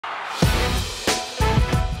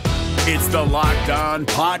It's the Locked On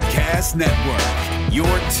Podcast Network, your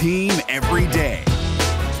team every day. I'm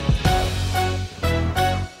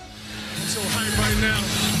so hyped right now.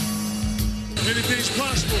 Anything's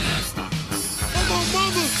possible. I'm my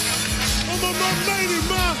mama. I'm my lady,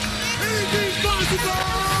 ma. Anything's possible.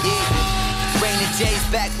 Rain and J's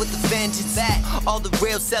back with the vengeance. All the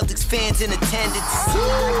real Celtics fans in attendance.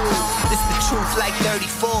 This the truth like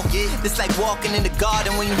 34. This like walking in the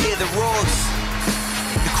garden when you hear the roars.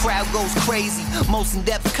 The crowd goes crazy. Most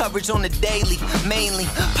in-depth coverage on the daily. Mainly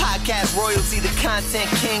podcast royalty, the content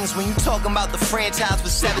kings. When you talking about the franchise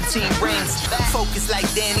with 17 rings. Focus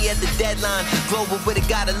like Danny at the deadline. Global, but it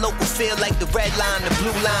got a local feel like the red line, the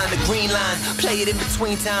blue line, the green line. Play it in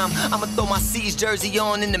between time. I'ma throw my C's jersey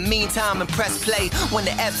on in the meantime and press play. When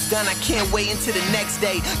the F's done, I can't wait until the next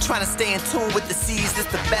day. Trying to stay in tune with the C's,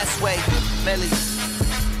 that's the best way. Melly.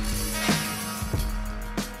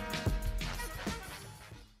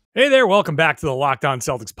 Hey there, welcome back to the Locked On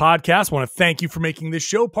Celtics podcast. I want to thank you for making this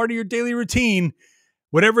show part of your daily routine.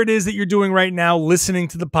 Whatever it is that you're doing right now, listening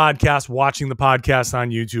to the podcast, watching the podcast on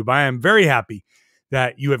YouTube, I am very happy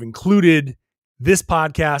that you have included this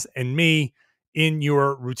podcast and me in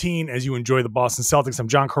your routine as you enjoy the Boston Celtics. I'm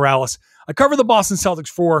John Karalis. I cover the Boston Celtics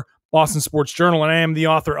for Boston Sports Journal, and I am the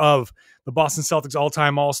author of the Boston Celtics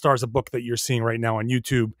All-Time All-Stars, a book that you're seeing right now on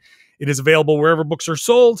YouTube. It is available wherever books are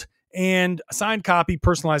sold, and a signed copy,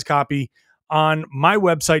 personalized copy on my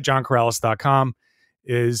website, johnkaralis.com,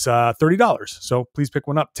 is $30. So please pick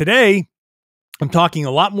one up. Today, I'm talking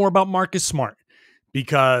a lot more about Marcus Smart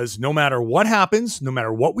because no matter what happens, no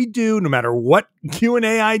matter what we do, no matter what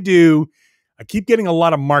Q&A I do, I keep getting a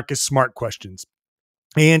lot of Marcus Smart questions.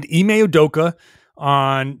 And Ime Udoka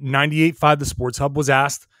on 98.5 The Sports Hub was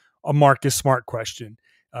asked a Marcus Smart question.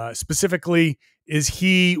 Specifically, is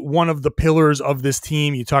he one of the pillars of this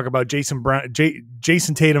team? You talk about Jason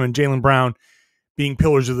Tatum and Jaylen Brown being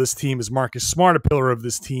pillars of this team. Is Marcus Smart a pillar of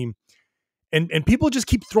this team? And people just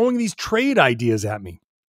keep throwing these trade ideas at me.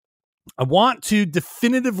 I want to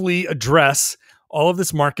definitively address all of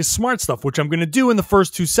this Marcus Smart stuff, which I'm going to do in the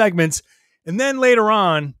first two segments. And then later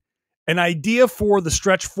on, an idea for the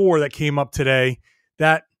stretch four that came up today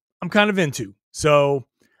that I'm kind of into. So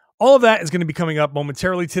all of that is going to be coming up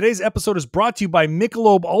momentarily. Today's episode is brought to you by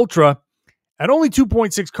Michelob Ultra. At only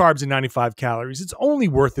 2.6 carbs and 95 calories, it's only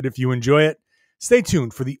worth it if you enjoy it. Stay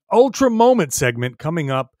tuned for the Ultra Moment segment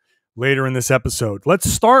coming up later in this episode. Let's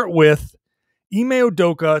start with Ime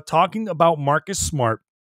Udoka talking about Marcus Smart,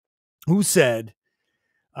 who said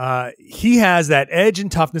he has that edge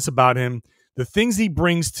and toughness about him. The things he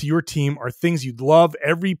brings to your team are things you'd love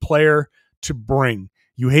every player to bring.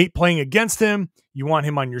 You hate playing against him. You want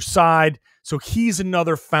him on your side. So he's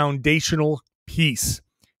another foundational piece.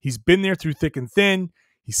 He's been there through thick and thin.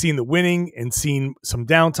 He's seen the winning and seen some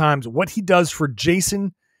downtimes. What he does for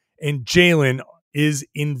Jason and Jaylen is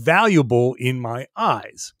invaluable in my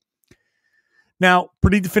eyes. Now,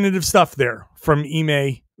 pretty definitive stuff there from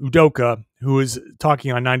Ime Udoka, who is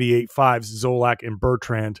talking on 98.5's Zolak and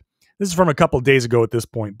Bertrand. This is from a couple of days ago at this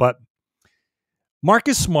point, but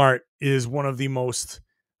Marcus Smart is one of the most,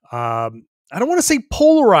 I don't want to say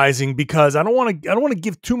polarizing because I don't want to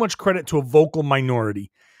give too much credit to a vocal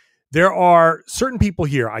minority. There are certain people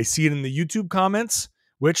here. I see it in the YouTube comments,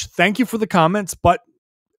 which thank you for the comments, but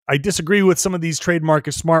I disagree with some of these trade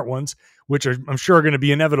Marcus Smart ones, which I'm sure are going to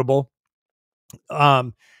be inevitable.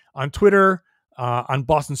 On Twitter, on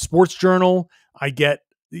Boston Sports Journal, I get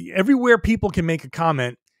everywhere people can make a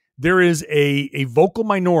comment. There is a vocal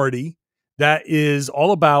minority that is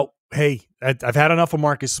all about, hey, I've had enough of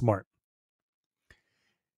Marcus Smart.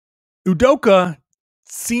 Udoka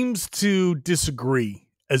seems to disagree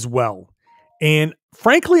as well. And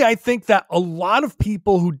frankly, I think that a lot of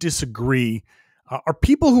people who disagree are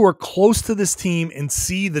people who are close to this team and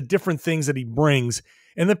see the different things that he brings.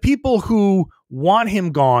 And the people who want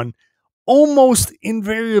him gone almost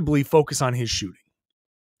invariably focus on his shooting.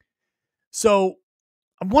 So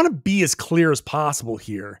I want to be as clear as possible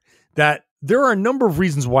here that there are a number of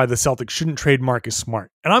reasons why the Celtics shouldn't trade Marcus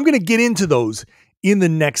Smart. And I'm going to get into those in the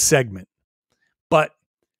next segment. But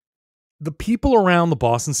the people around the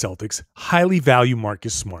Boston Celtics highly value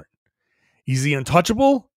Marcus Smart. Is he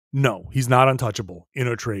untouchable? No, he's not untouchable in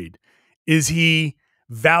a trade. Is he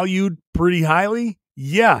valued pretty highly?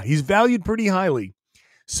 Yeah, he's valued pretty highly.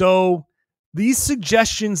 So these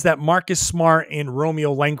suggestions that Marcus Smart and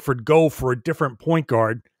Romeo Langford go for a different point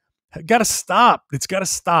guard got to stop. It's got to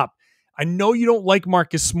stop. I know you don't like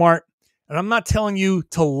Marcus Smart, and I'm not telling you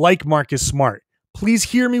to like Marcus Smart. Please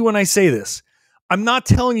hear me when I say this. I'm not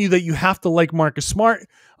telling you that you have to like Marcus Smart.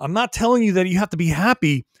 I'm not telling you that you have to be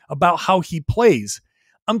happy about how he plays.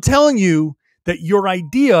 I'm telling you that your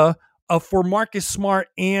idea of for Marcus Smart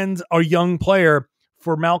and a young player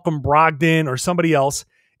for Malcolm Brogdon or somebody else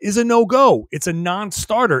is a no-go. It's a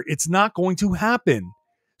non-starter. It's not going to happen.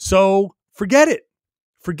 So forget it.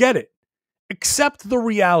 Forget it. Accept the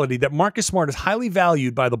reality that Marcus Smart is highly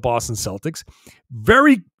valued by the Boston Celtics,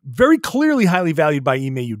 very, very clearly highly valued by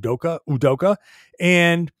Ime Udoka,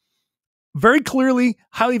 and very clearly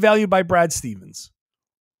highly valued by Brad Stevens.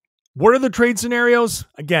 What are the trade scenarios?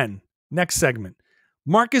 Again, next segment.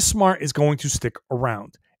 Marcus Smart is going to stick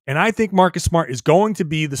around. And I think Marcus Smart is going to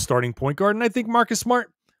be the starting point guard. And I think Marcus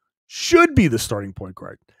Smart should be the starting point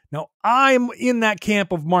guard. Now, I'm in that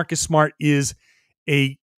camp of Marcus Smart is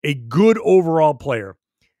a good overall player.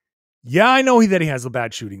 Yeah, I know that he has the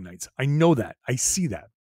bad shooting nights. I know that. I see that.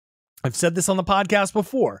 I've said this on the podcast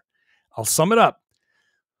before. I'll sum it up.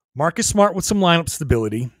 Marcus Smart with some lineup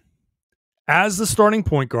stability as the starting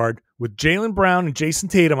point guard with Jaylen Brown and Jason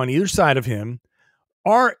Tatum on either side of him.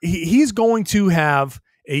 He's going to have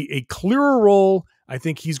a clearer role. I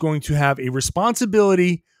think he's going to have a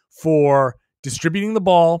responsibility for distributing the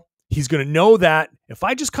ball. He's going to know that if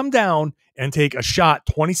I just come down and take a shot,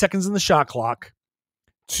 20 seconds in the shot clock,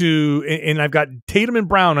 and I've got Tatum and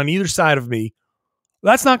Brown on either side of me,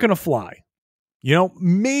 that's not going to fly. You know,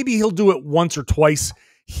 maybe he'll do it once or twice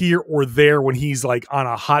here or there when he's like on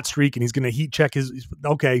a hot streak and he's going to heat check his.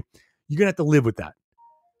 Okay, you're going to have to live with that.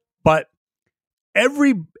 But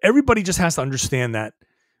everybody just has to understand that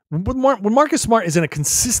when Marcus Smart is in a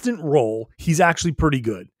consistent role, he's actually pretty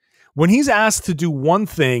good. When he's asked to do one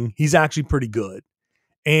thing, he's actually pretty good.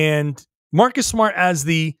 And Marcus Smart as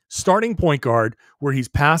the starting point guard, where he's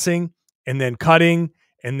passing and then cutting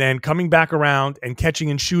and then coming back around and catching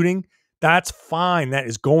and shooting, that's fine. That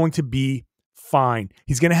is going to be fine.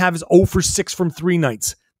 He's going to have his 0 for 6 from 3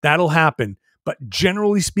 nights. That'll happen. But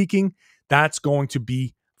generally speaking, that's going to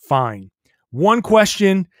be fine. One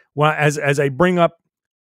question, as I bring up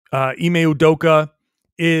Ime Udoka,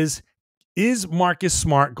 is Marcus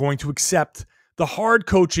Smart going to accept the hard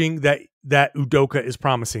coaching that Udoka is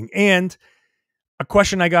promising? And a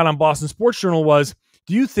question I got on Boston Sports Journal was,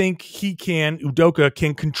 do you think Udoka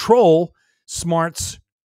can control Smart's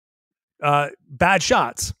bad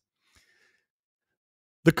shots?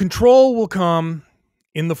 The control will come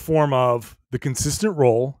in the form of the consistent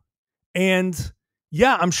role. And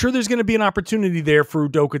yeah, I'm sure there's going to be an opportunity there for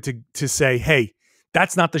Udoka to say, hey,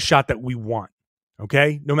 that's not the shot that we want.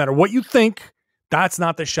 Okay? No matter what you think, that's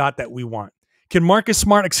not the shot that we want. Can Marcus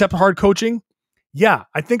Smart accept hard coaching? Yeah,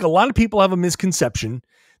 I think a lot of people have a misconception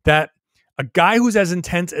that a guy who's as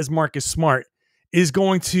intense as Marcus Smart is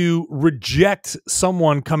going to reject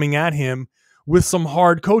someone coming at him with some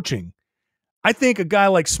hard coaching. I think a guy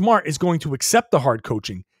like Smart is going to accept the hard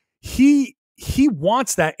coaching. He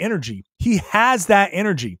wants that energy. He has that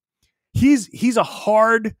energy. He's a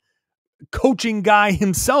hard coaching guy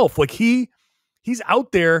himself. Like he's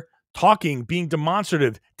out there talking, being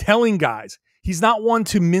demonstrative, telling guys. He's not one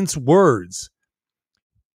to mince words.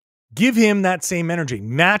 Give him that same energy.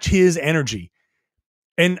 Match his energy.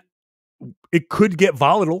 And it could get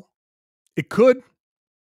volatile. It could.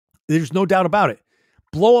 There's no doubt about it.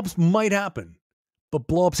 Blow-ups might happen, but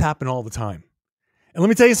blow-ups happen all the time. And let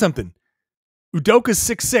me tell you something. Udoka's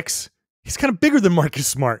 6'6". He's kind of bigger than Marcus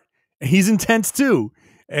Smart, and he's intense too.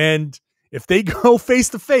 And if they go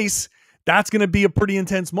face-to-face, that's going to be a pretty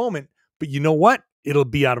intense moment. But you know what? It'll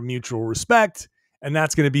be out of mutual respect, and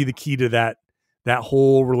that's going to be the key to that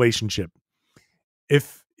whole relationship.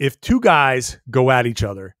 If two guys go at each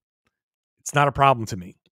other, it's not a problem to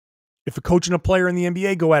me. If a coach and a player in the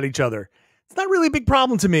NBA go at each other, it's not really a big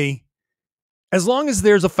problem to me, as long as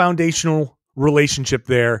there's a foundational relationship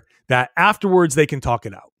there that afterwards they can talk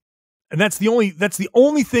it out. And that's the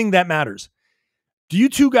only thing that matters. Do you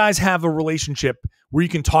two guys have a relationship where you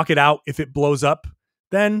can talk it out if it blows up?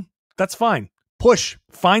 Then that's fine. Push.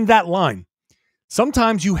 Find that line.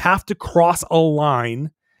 Sometimes you have to cross a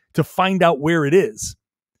line to find out where it is.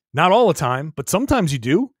 Not all the time, but sometimes you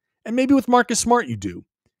do. And maybe with Marcus Smart you do.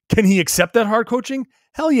 Can he accept that hard coaching?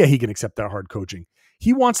 Hell yeah, he can accept that hard coaching.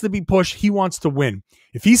 He wants to be pushed. He wants to win.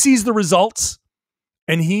 If he sees the results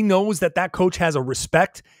and he knows that coach has a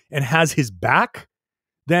respect and has his back,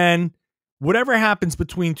 then whatever happens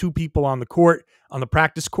between two people on the court, on the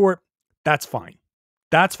practice court, that's fine.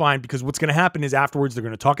 That's fine, because what's going to happen is afterwards they're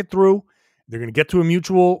going to talk it through. They're going to get to a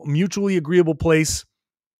mutually agreeable place,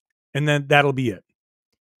 and then that'll be it.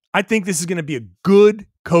 I think this is going to be a good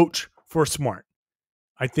coach for Smart.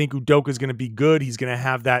 I think Udoka is going to be good. He's going to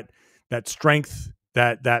have that strength,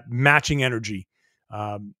 that matching energy.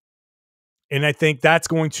 And I think that's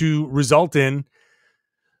going to result in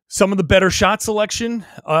some of the better shot selection,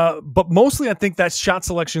 but mostly I think that shot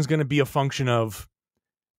selection is going to be a function of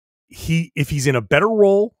if he's in a better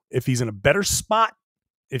role, if he's in a better spot,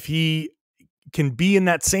 if he can be in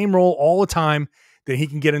that same role all the time, then he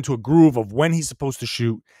can get into a groove of when he's supposed to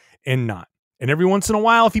shoot and not. And every once in a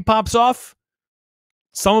while, if he pops off,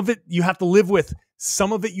 some of it you have to live with.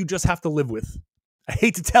 Some of it you just have to live with. I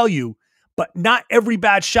hate to tell you, but not every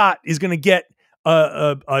bad shot is going to get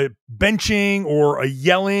a benching or a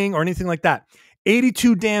yelling or anything like that.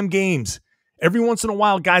 82 damn games. Every once in a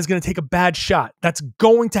while, a guy's going to take a bad shot. That's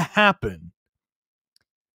going to happen.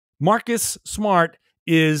 Marcus Smart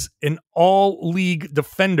is an all-league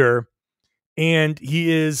defender, and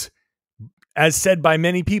he is, as said by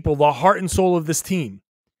many people, the heart and soul of this team.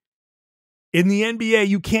 In the NBA,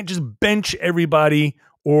 you can't just bench everybody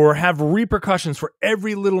or have repercussions for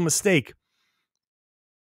every little mistake.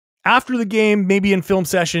 After the game, maybe in film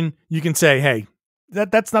session, you can say, hey,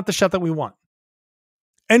 that's not the shot that we want.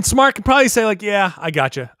 And Smart can probably say, like, yeah, I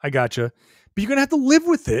gotcha. But you're going to have to live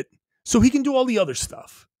with it so he can do all the other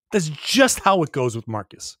stuff. That's just how it goes with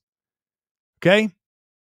Marcus. Okay?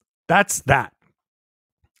 That's that.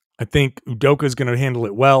 I think Udoka is going to handle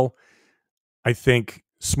it well. I think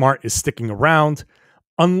Smart is sticking around.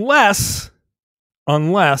 Unless,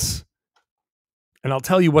 and I'll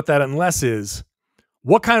tell you what that unless is,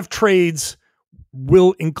 what kind of trades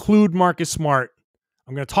will include Marcus Smart.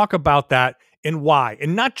 I'm going to talk about that and why.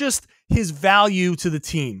 And not just his value to the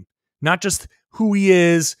team, not just who he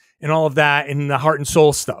is and all of that and the heart and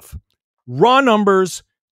soul stuff. Raw numbers,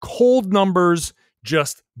 cold numbers,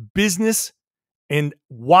 just business and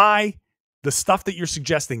why the stuff that you're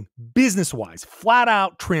suggesting business-wise, flat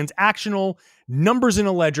out, transactional, numbers in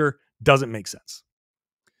a ledger doesn't make sense.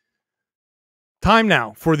 Time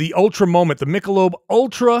now for the Ultra Moment, the Michelob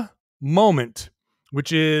Ultra Moment,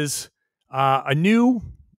 which is a new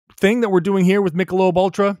thing that we're doing here with Michelob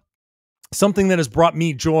Ultra, something that has brought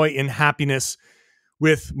me joy and happiness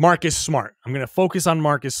with Marcus Smart. I'm going to focus on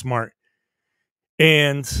Marcus Smart.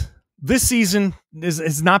 And this season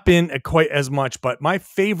has not been quite as much, but my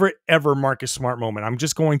favorite ever Marcus Smart moment, I'm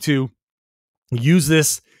just going to use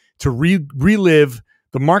this to relive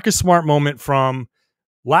the Marcus Smart moment from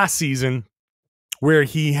last season, where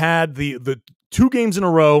he had the 2 games in a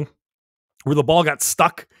row where the ball got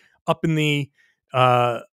stuck up in the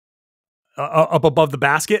up above the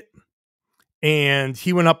basket, and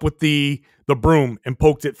he went up with the broom and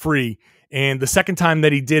poked it free. And the second time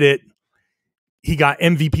that he did it, he got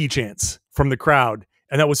MVP chants from the crowd,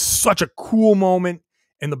 and that was such a cool moment.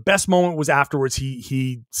 And the best moment was afterwards.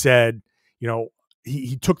 He said, you know,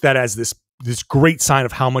 he took that as this great sign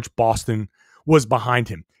of how much Boston was behind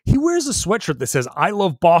him. He wears a sweatshirt that says, I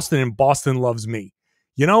love Boston and Boston loves me.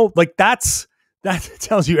 You know, like that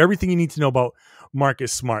tells you everything you need to know about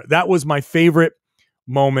Marcus Smart. That was my favorite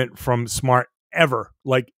moment from Smart ever,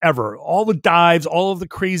 like ever. All the dives, all of the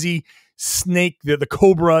crazy snake, the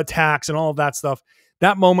cobra attacks and all of that stuff.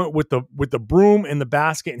 That moment with the broom and the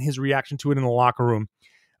basket and his reaction to it in the locker room.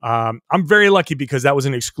 I'm very lucky because that was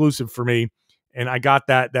an exclusive for me. And I got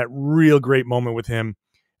that real great moment with him.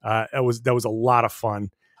 That was a lot of fun.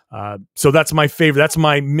 So that's my favorite. That's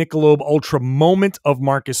my Michelob Ultra moment of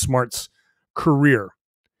Marcus Smart's career.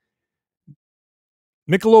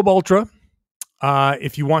 Michelob Ultra.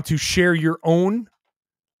 If you want to share your own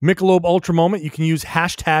Michelob Ultra moment, you can use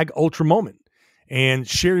hashtag Ultra Moment and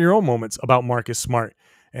share your own moments about Marcus Smart.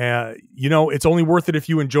 You know, it's only worth it if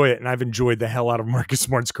you enjoy it, and I've enjoyed the hell out of Marcus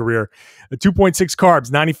Smart's career. 2.6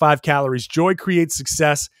 carbs, 95 calories. Joy creates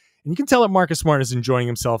success, and you can tell that Marcus Smart is enjoying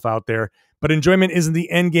himself out there. But enjoyment isn't the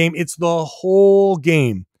end game; it's the whole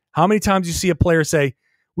game. How many times you see a player say,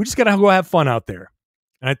 "We just got to go have fun out there,"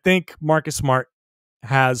 and I think Marcus Smart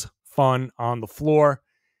has fun on the floor.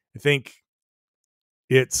 I think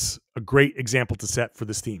it's a great example to set for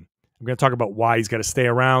this team. I'm going to talk about why he's got to stay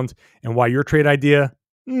around and why your trade idea,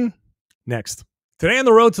 next. Today on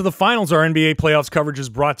the road to the finals, our NBA playoffs coverage is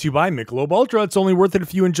brought to you by Michelob Ultra. It's only worth it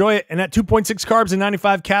if you enjoy it. And at 2.6 carbs and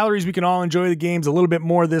 95 calories, we can all enjoy the games a little bit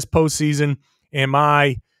more this postseason. And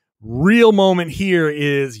my real moment here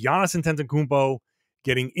is Giannis Antetokounmpo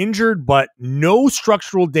getting injured, but no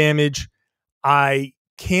structural damage. I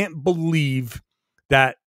can't believe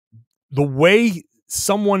that the way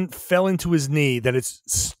someone fell into his knee, that it's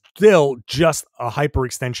still just a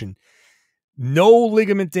hyperextension. No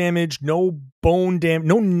ligament damage, no bone damage,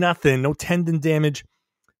 no nothing, no tendon damage.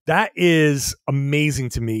 That is amazing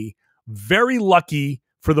to me. Very lucky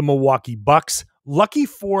for the Milwaukee Bucks. Lucky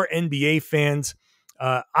for NBA fans.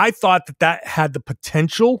 I thought that had the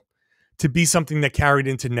potential to be something that carried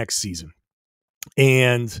into next season.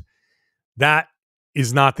 And that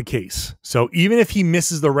is not the case. So even if he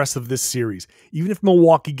misses the rest of this series, even if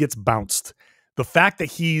Milwaukee gets bounced, the fact that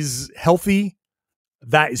he's healthy,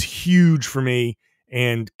 that is huge for me.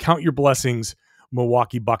 And count your blessings,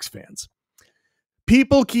 Milwaukee Bucks fans.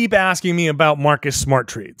 People keep asking me about Marcus Smart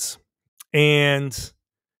trades. And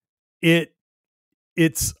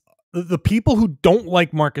it's the people who don't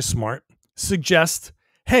like Marcus Smart suggest,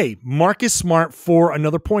 hey, Marcus Smart for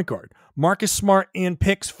another point guard. Marcus Smart and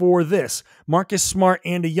picks for this. Marcus Smart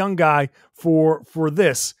and a young guy for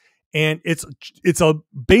this. And it's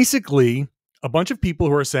basically a bunch of people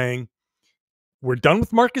who are saying, we're done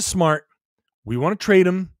with Marcus Smart. We want to trade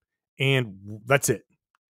him, and that's it.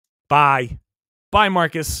 Bye. Bye,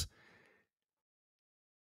 Marcus.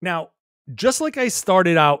 Now, just like I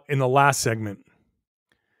started out in the last segment,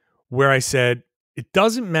 where I said, it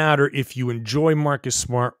doesn't matter if you enjoy Marcus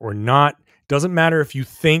Smart or not. It doesn't matter if you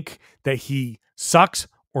think that he sucks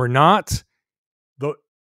or not.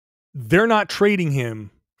 They're not trading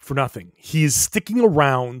him for nothing. He is sticking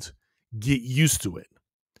around. Get used to it.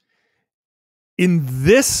 In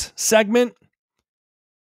this segment,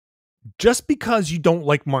 just because you don't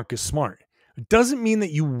like Marcus Smart, it doesn't mean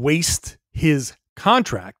that you waste his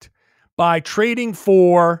contract by trading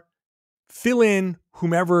for fill in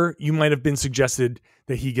whomever you might have been suggested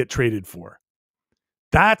that he get traded for.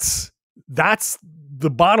 That's the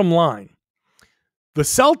bottom line. The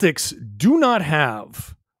Celtics do not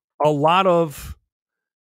have a lot of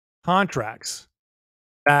contracts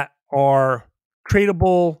that are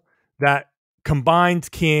tradable, that combined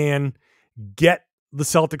can get the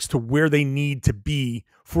Celtics to where they need to be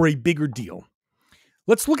for a bigger deal.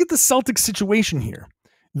 Let's look at the Celtics situation here.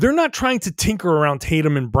 They're not trying to tinker around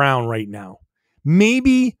Tatum and Brown right now.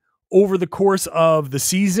 Maybe over the course of the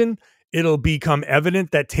season, it'll become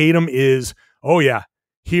evident that Tatum is, oh yeah,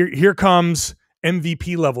 here comes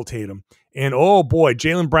MVP level Tatum. And oh boy,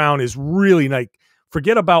 Jaylen Brown is really like,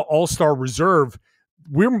 forget about all-star reserve.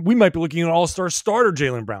 We might be looking at all-star starter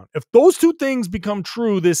Jaylen Brown. If those two things become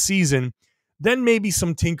true this season, then maybe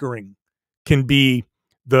some tinkering can be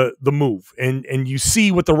the move. And you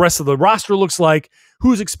see what the rest of the roster looks like,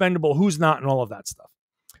 who's expendable, who's not, and all of that stuff.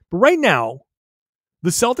 But right now, the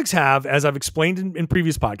Celtics have, as I've explained in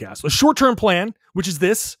previous podcasts, a short-term plan, which is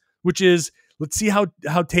let's see how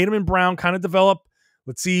Tatum and Brown kind of develop.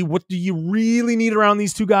 Let's see, what do you really need around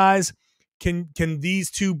these two guys? Can these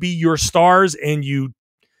two be your stars and you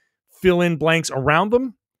fill in blanks around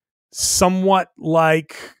them? Somewhat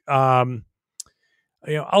like, I'll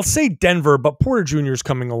say Denver, but Porter Jr. is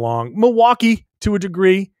coming along. Milwaukee to a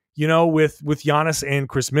degree, with Giannis and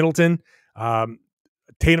Chris Middleton.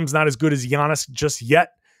 Tatum's not as good as Giannis just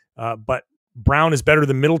yet, but Brown is better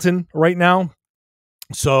than Middleton right now.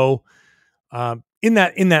 So in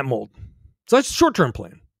that mold. So that's short-term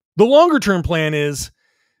plan. The longer-term plan is,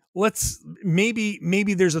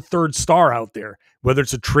 maybe there's a third star out there, whether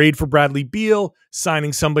it's a trade for Bradley Beal,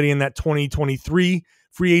 signing somebody in that 2023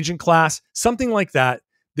 free agent class, something like that.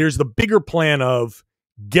 There's the bigger plan of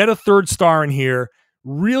get a third star in here,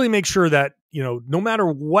 really make sure that, no matter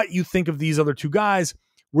what you think of these other two guys,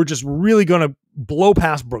 we're just really going to blow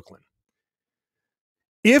past Brooklyn.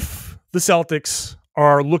 If the Celtics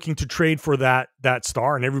are looking to trade for that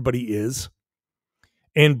star, and everybody is,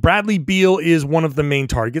 and Bradley Beal is one of the main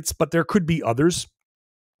targets, but there could be others,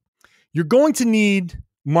 you're going to need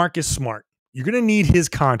Marcus Smart. You're going to need his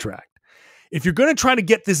contract. If you're going to try to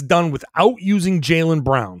get this done without using Jaylen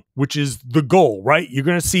Brown, which is the goal, right? You're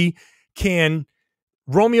going to see, can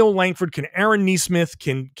Romeo Langford, can Aaron Nesmith,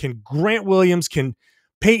 can Grant Williams, can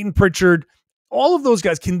Peyton Pritchard, all of those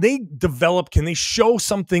guys, can they develop, can they show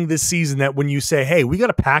something this season that when you say, hey, we got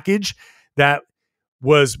a package that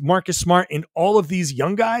was Marcus Smart and all of these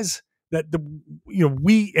young guys that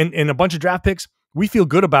we and a bunch of draft picks, we feel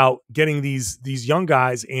good about getting these young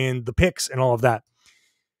guys and the picks and all of that.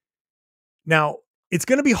 Now, it's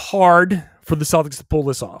going to be hard for the Celtics to pull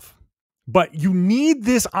this off, but you need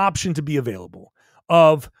this option to be available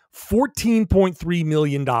of $14.3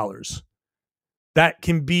 million that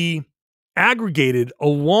can be aggregated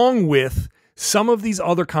along with some of these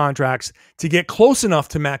other contracts to get close enough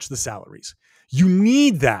to match the salaries. You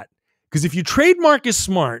need that, because if you trade Marcus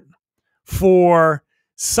Smart for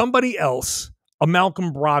somebody else, a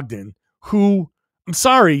Malcolm Brogdon, who, I'm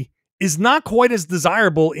sorry, is not quite as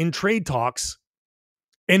desirable in trade talks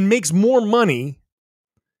and makes more money,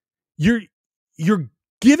 you're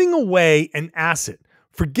giving away an asset.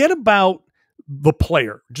 Forget about the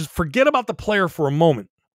player. Just forget about the player for a moment.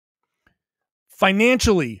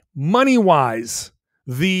 Financially, money-wise,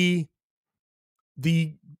 the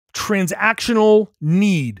transactional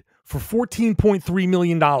need for $14.3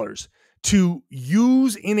 million to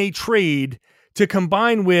use in a trade to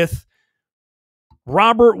combine with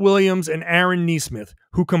Robert Williams and Aaron Nesmith,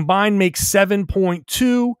 who combined make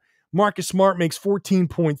 7.2. Marcus Smart makes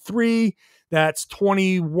 14.3. That's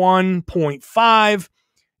 21.5.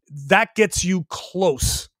 That gets you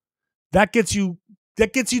close. That gets you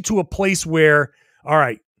to a place where, all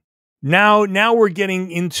right, now we're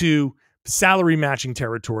getting into salary matching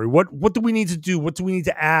territory. What do we need to do? What do we need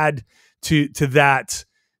to add to that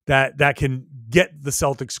can get the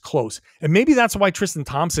Celtics close? And maybe that's why Tristan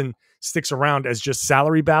Thompson sticks around as just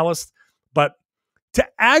salary ballast. But to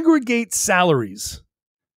aggregate salaries,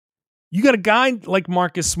 you got a guy like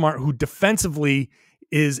Marcus Smart who defensively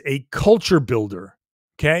is a culture builder.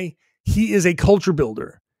 Okay? He is a culture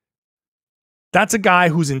builder. That's a guy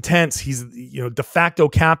who's intense. He's, de facto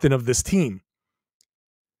captain of this team.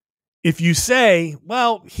 If you say,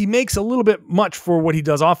 well, he makes a little bit much for what he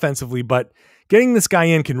does offensively, but getting this guy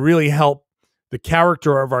in can really help the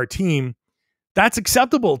character of our team, that's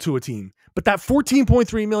acceptable to a team. But that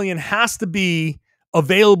 $14.3 million has to be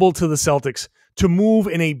available to the Celtics to move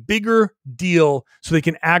in a bigger deal so they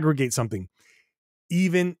can aggregate something.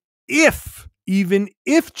 Even if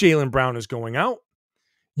Jaylen Brown is going out,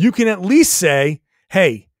 you can at least say,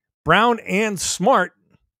 hey, Brown and Smart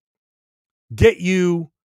get you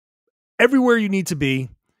everywhere you need to be.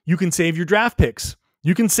 You can save your draft picks.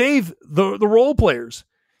 You can save the role players.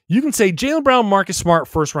 You can say Jaylen Brown, Marcus Smart,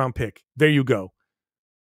 first round pick. There you go.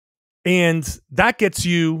 And that gets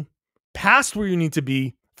you past where you need to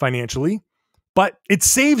be financially, but it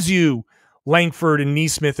saves you Langford and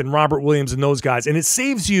Nesmith and Robert Williams and those guys. And it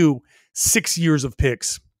saves you 6 years of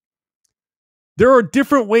picks. There are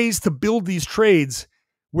different ways to build these trades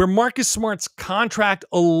where Marcus Smart's contract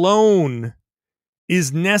alone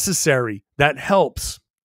is necessary. That helps.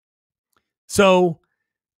 So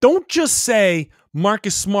don't just say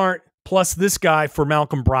Marcus Smart plus this guy for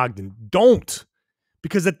Malcolm Brogdon. Don't,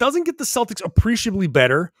 because it doesn't get the Celtics appreciably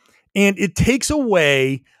better, and it takes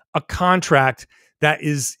away a contract that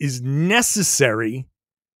is necessary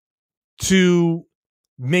to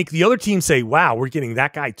make the other team say, wow, we're getting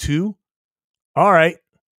that guy too? All right.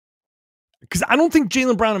 Because I don't think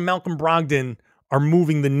Jaylen Brown and Malcolm Brogdon are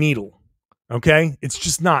moving the needle. Okay? It's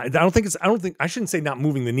just not. I shouldn't say not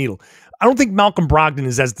moving the needle. I don't think Malcolm Brogdon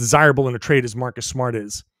is as desirable in a trade as Marcus Smart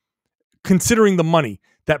is, considering the money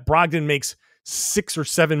that Brogdon makes $6 or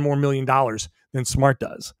 $7 more million than Smart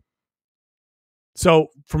does. So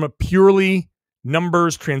from a purely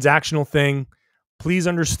numbers transactional thing, please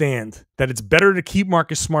understand that it's better to keep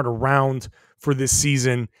Marcus Smart around for this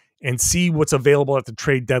season and see what's available at the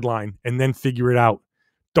trade deadline and then figure it out.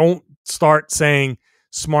 Don't start saying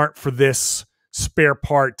Smart for this spare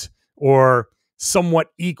part or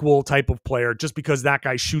somewhat equal type of player just because that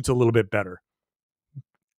guy shoots a little bit better.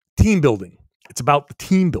 Team building. It's about the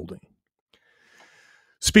team building.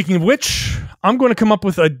 Speaking of which, I'm going to come up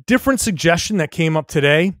with a different suggestion that came up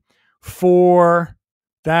today for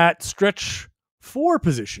that stretch 4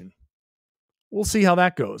 position. We'll see how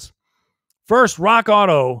that goes. First, Rock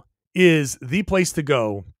Auto is the place to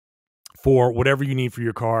go for whatever you need for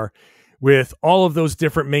your car. With all of those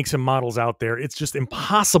different makes and models out there, it's just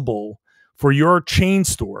impossible for your chain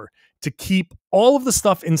store to keep all of the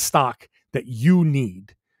stuff in stock that you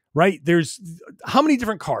need, right? There's how many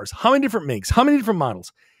different cars, how many different makes, how many different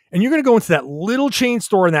models, and you're going to go into that little chain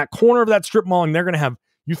store in that corner of that strip mall, and they're going to have,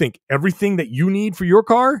 you think, everything that you need for your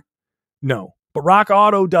car? No, but Rock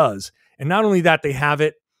Auto does. And not only that, they have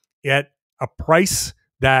it at a price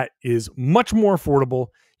that is much more affordable.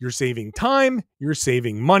 You're saving time, you're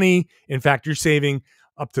saving money. In fact, you're saving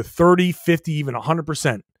up to 30, 50, even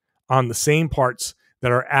 100% on the same parts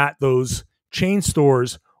that are at those chain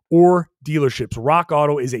stores or dealerships. Rock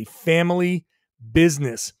Auto is a family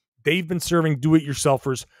business. They've been serving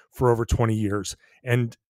do-it-yourselfers for over 20 years,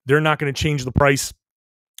 and they're not going to change the price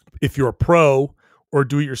if you're a pro or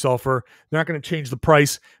do-it-yourselfer. They're not going to change the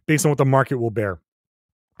price based on what the market will bear.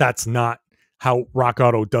 That's not how Rock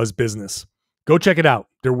Auto does business. Go check it out.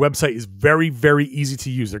 Their website is very, very easy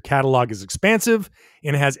to use. Their catalog is expansive,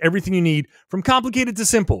 and it has everything you need from complicated to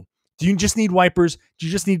simple. Do you just need wipers? Do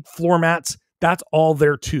you just need floor mats? That's all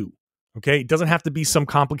there too. Okay? It doesn't have to be some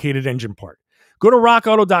complicated engine part. Go to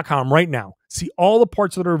rockauto.com right now. See all the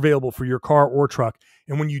parts that are available for your car or truck.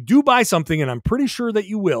 And when you do buy something, and I'm pretty sure that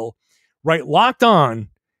you will, write Locked On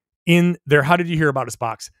in their How Did You Hear About Us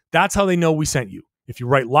box. That's how they know we sent you. If you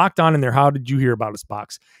write Locked On in their How Did You Hear About Us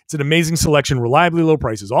box. It's an amazing selection, reliably low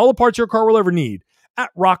prices, all the parts your car will ever need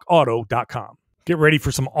at rockauto.com. Get ready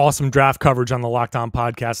for some awesome draft coverage on the Locked On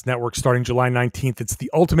Podcast Network starting July 19th. It's the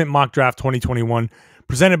Ultimate Mock Draft 2021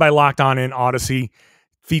 presented by Locked On and Odyssey.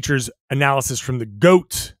 features analysis from the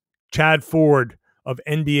GOAT, Chad Ford of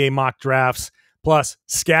NBA Mock Drafts, plus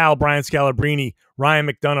Brian Scalabrine, Ryan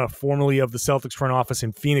McDonough, formerly of the Celtics front office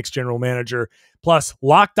and Phoenix general manager, plus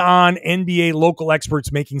Locked On NBA local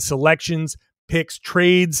experts making selections, picks,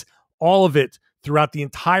 trades, all of it throughout the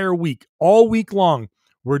entire week. All week long,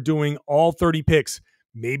 we're doing all 30 picks.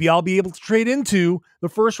 Maybe I'll be able to trade into the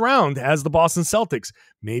first round as the Boston Celtics.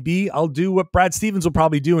 Maybe I'll do what Brad Stevens will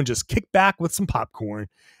probably do and just kick back with some popcorn.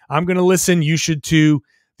 I'm going to listen. You should too.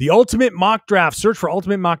 The Ultimate Mock Draft. Search for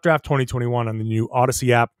Ultimate Mock Draft 2021 on the new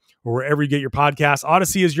Odyssey app or wherever you get your podcasts.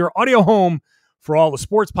 Odyssey is your audio home for all the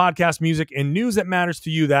sports, podcast, music, and news that matters to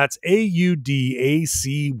you. That's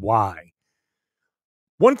AUDACY.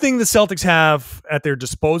 One thing the Celtics have at their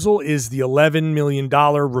disposal is the $11 million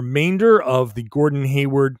remainder of the Gordon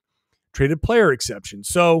Hayward traded player exception.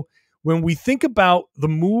 So when we think about the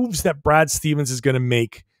moves that Brad Stevens is going to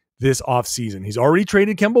make this offseason, he's already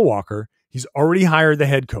traded Kemba Walker. He's already hired the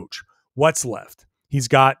head coach. What's left? He's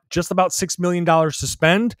got just about $6 million to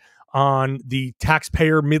spend on the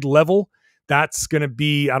taxpayer mid-level. That's going to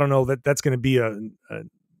be, I don't know, that's going to be a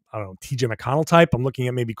TJ McConnell type. I'm looking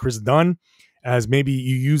at maybe Chris Dunn, as maybe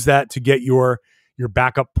you use that to get your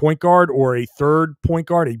backup point guard or a third point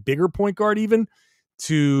guard, a bigger point guard even,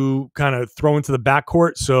 to kind of throw into the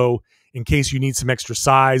backcourt. So in case you need some extra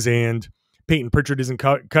size and Peyton Pritchard isn't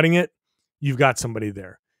cutting it, you've got somebody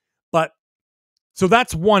there. But so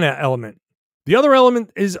that's one element. The other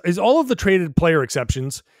element is all of the traded player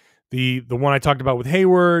exceptions. The one I talked about with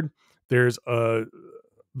Hayward. There's the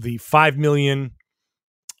 $5 million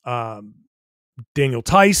Daniel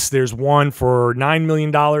Tice. There's one for $9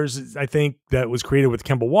 million, I think, that was created with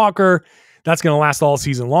Kemba Walker. That's going to last all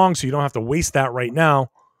season long, so you don't have to waste that right now.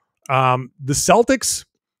 The Celtics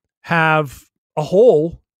have a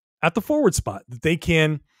hole at the forward spot that they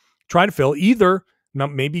can try to fill. Either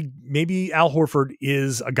maybe Al Horford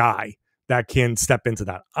is a guy that can step into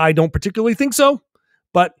that. I don't particularly think so,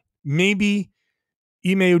 but maybe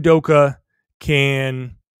Ime Udoka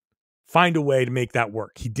can find a way to make that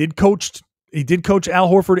work. He did coach Al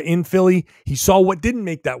Horford in Philly. He saw what didn't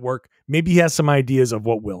make that work. Maybe he has some ideas of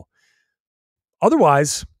what will.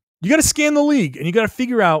 Otherwise, you got to scan the league and you got to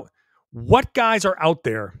figure out what guys are out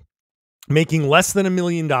there making less than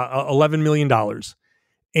 $11 million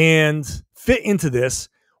and fit into this.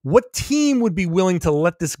 What team would be willing to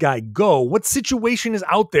let this guy go? What situation is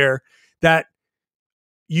out there that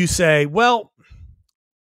you say, well,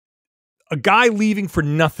 a guy leaving for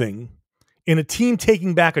nothing and a team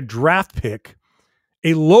taking back a draft pick,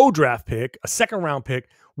 a low draft pick, a second round pick,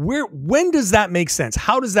 when does that make sense?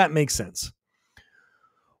 How does that make sense?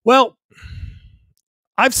 Well,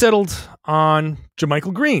 I've settled on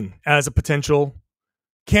JaMychal Green as a potential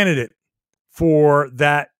candidate for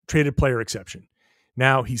that traded player exception.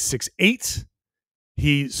 Now he's 6'8".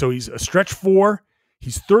 He's a stretch 4.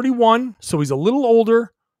 He's 31, so he's a little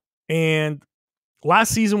older. And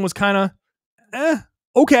last season was kind of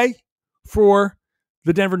okay for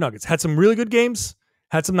the Denver Nuggets. Had some really good games,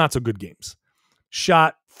 had some not so good games.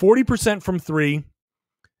 Shot 40% from 3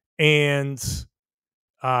 and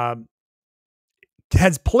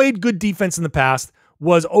has played good defense in the past,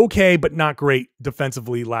 was okay but not great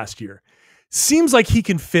defensively last year. Seems like he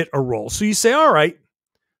can fit a role. So you say, all right,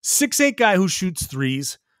 6'8" guy who shoots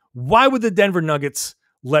threes. Why would the Denver Nuggets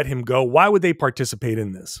let him go? Why would they participate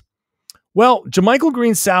in this? Well, JaMychal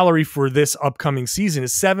Green's salary for this upcoming season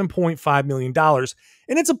is $7.5 million,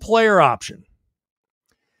 and it's a player option.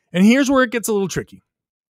 And here's where it gets a little tricky.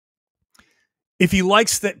 If he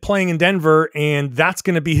likes playing in Denver and that's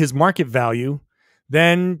going to be his market value,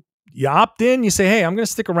 then you opt in. You say, hey, I'm going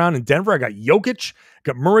to stick around in Denver. I got Jokic,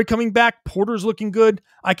 got Murray coming back. Porter's looking good.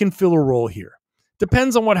 I can fill a role here.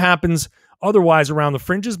 Depends on what happens otherwise around the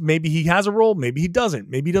fringes. Maybe he has a role. Maybe he doesn't.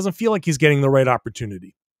 Maybe he doesn't feel like he's getting the right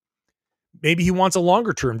opportunity. Maybe he wants a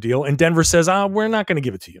longer-term deal, and Denver says, we're not going to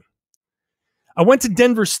give it to you. I went to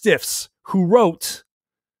Denver Stiffs, who wrote,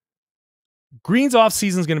 Green's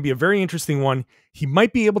offseason is going to be a very interesting one. He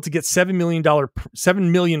might be able to get $7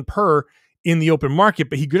 million per in the open market,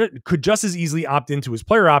 but he could just as easily opt into his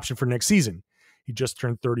player option for next season. He just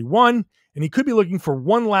turned 31, and he could be looking for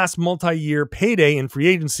one last multi-year payday in free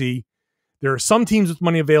agency. There are some teams with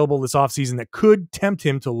money available this offseason that could tempt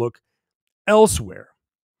him to look elsewhere.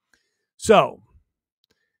 So,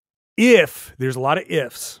 there's a lot of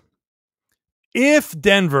ifs, if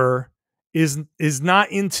Denver is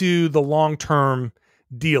not into the long-term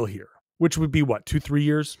deal here, which would be what, 2-3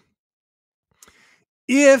 years?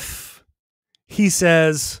 If he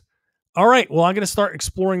says, all right, well, I'm going to start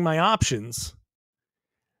exploring my options,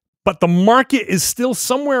 but the market is still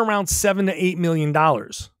somewhere around $7 to $8 million.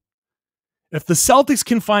 If the Celtics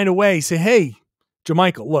can find a way, say, hey,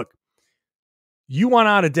 JaMychal, look, you want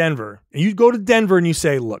out of Denver, and you go to Denver and you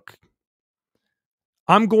say, look,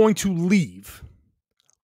 I'm going to leave.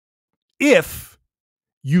 If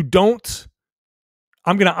you don't,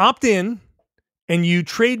 I'm going to opt in and you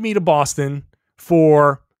trade me to Boston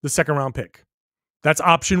for the second round pick. That's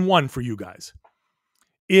option one for you guys.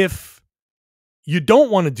 If you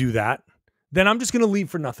don't want to do that, then I'm just going to leave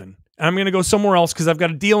for nothing. And I'm going to go somewhere else because I've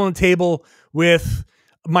got a deal on the table with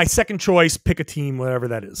my second choice, pick a team, whatever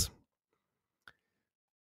that is.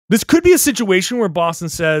 This could be a situation where Boston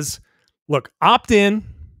says, look, opt in,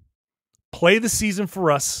 play the season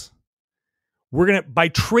for us. We're going to, by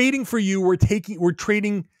trading for you, we're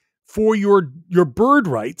trading for your bird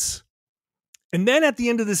rights. And then at the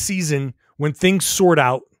end of the season, when things sort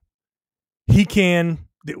out, the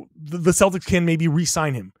Celtics can maybe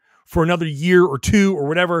re-sign him for another year or two or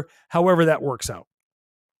whatever, however that works out.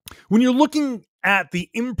 When you're looking at the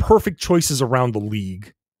imperfect choices around the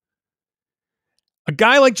league, a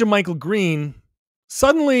guy like JaMychal Green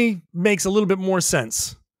suddenly makes a little bit more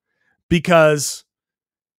sense because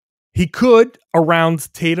he could,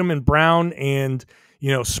 around Tatum and Brown and,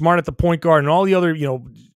 Smart at the point guard and all the other,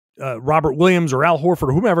 Robert Williams or Al Horford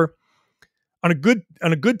or whomever, on a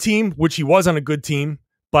good team, which he was on a good team,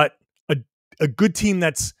 but a good team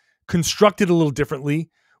that's constructed a little differently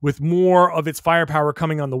with more of its firepower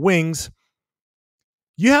coming on the wings,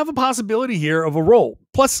 you have a possibility here of a role.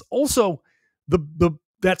 Plus, also,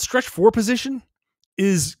 that stretch four position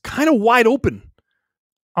is kind of wide open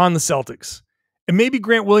on the Celtics. And maybe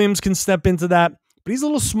Grant Williams can step into that, but he's a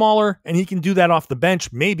little smaller and he can do that off the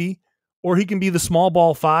bench, maybe, or he can be the small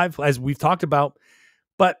ball five, as we've talked about.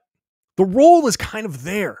 But the role is kind of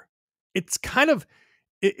there. It's kind of,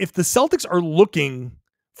 if the Celtics are looking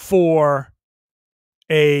for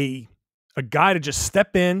a guy to just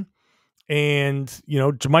step in and,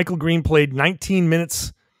 JaMychal Green played 19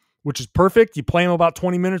 minutes, which is perfect. You play him about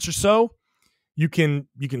 20 minutes or so. You can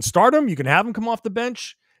start him. You can have him come off the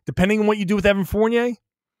bench, depending on what you do with Evan Fournier.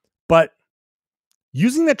 But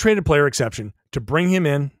using that traded player exception to bring him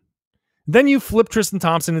in, then you flip Tristan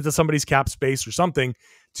Thompson into somebody's cap space or something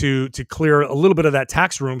to clear a little bit of that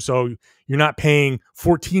tax room, so you're not paying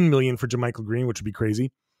 $14 million for JaMychal Green, which would be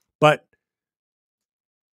crazy. But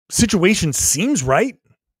situation seems right.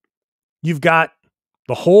 You've got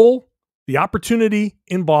the hole, the opportunity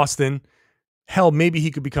in Boston. Hell, maybe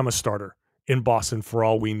he could become a starter in Boston for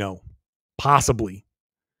all we know. Possibly.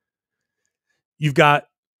 You've got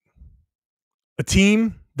a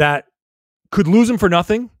team that could lose him for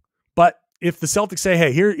nothing, but if the Celtics say,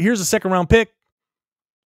 hey, here's a second round pick,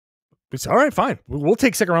 it's all right, fine. We'll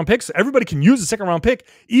take second round picks. Everybody can use a second round pick.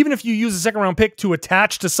 Even if you use a second round pick to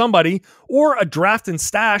attach to somebody or a draft and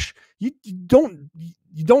stash, you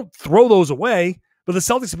don't throw those away. But the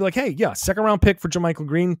Celtics will be like, hey, yeah, second round pick for JaMychal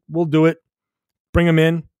Green. We'll do it. Bring him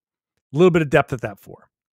in. A little bit of depth at that four.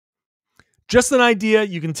 Just an idea.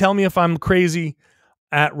 You can tell me if I'm crazy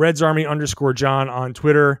at RedsArmy_John on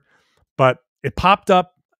Twitter. But it popped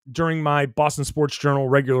up during my Boston Sports Journal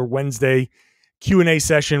regular Wednesday Q&A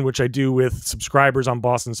session, which I do with subscribers on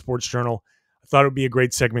Boston Sports Journal. I thought it would be a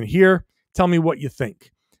great segment here. Tell me what you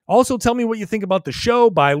think. Also, tell me what you think about the show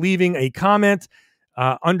by leaving a comment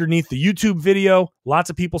underneath the YouTube video. Lots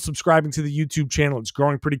of people subscribing to the YouTube channel. It's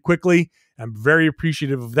growing pretty quickly. I'm very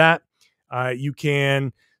appreciative of that. You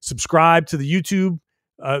can subscribe to the YouTube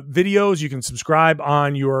videos. You can subscribe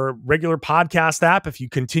on your regular podcast app if you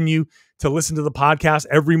continue to listen to the podcast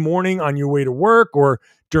every morning on your way to work or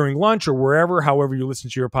during lunch or wherever, however you listen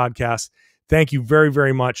to your podcast. Thank you very,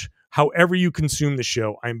 very much. However you consume the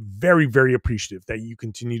show, I'm very, very appreciative that you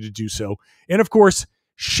continue to do so. And of course,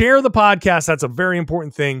 share the podcast. That's a very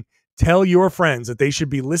important thing. Tell your friends that they should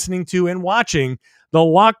be listening to and watching the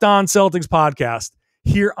Locked On Celtics podcast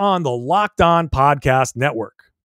here on the Locked On Podcast Network.